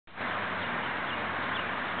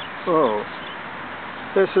Whoa.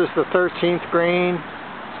 This is the 13th green.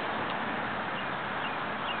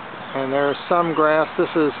 And there's some grass. This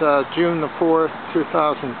is June the 4th,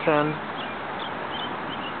 2010.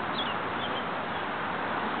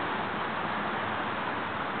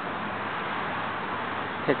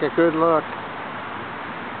 Take a good look.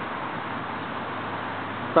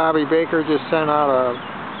 Bobby Baker just sent out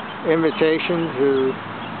an invitation to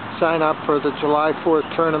sign up for the July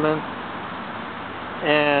 4th tournament.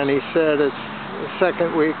 And he said it's the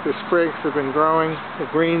second week. The sprigs have been growing. The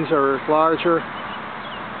greens are larger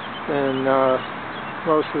than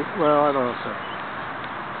most of, well, I don't know, sir.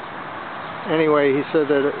 Anyway, he said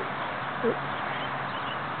that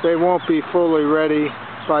they won't be fully ready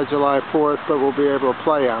by July 4th, but we'll be able to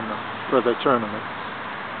play on them for the tournament.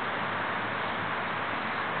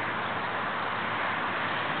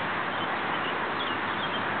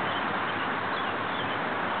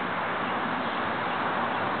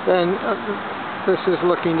 Then this is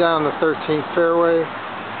looking down the 13th fairway,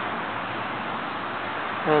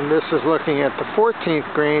 and this is looking at the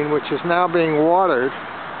 14th green, which is now being watered,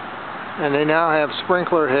 and they now have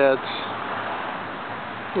sprinkler heads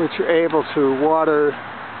which are able to water,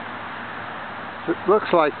 it looks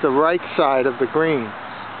like the right side of the green.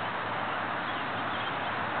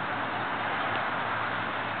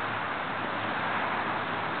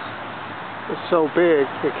 It's so big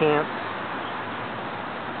they can't.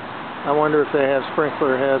 I wonder if they have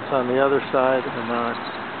sprinkler heads on the other side or not.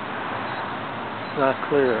 It's not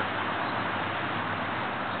clear.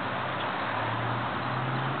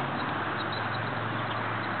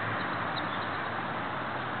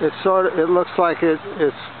 It looks like it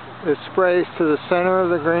sprays to the center of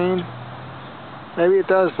the green. Maybe it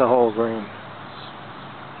does the whole green.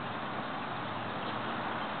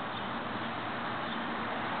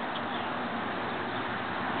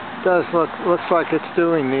 It does looks like it's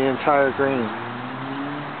doing the entire green.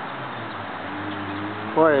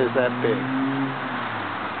 Boy, is that big.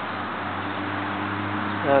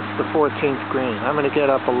 That's the 14th green. I'm going to get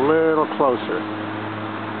up a little closer.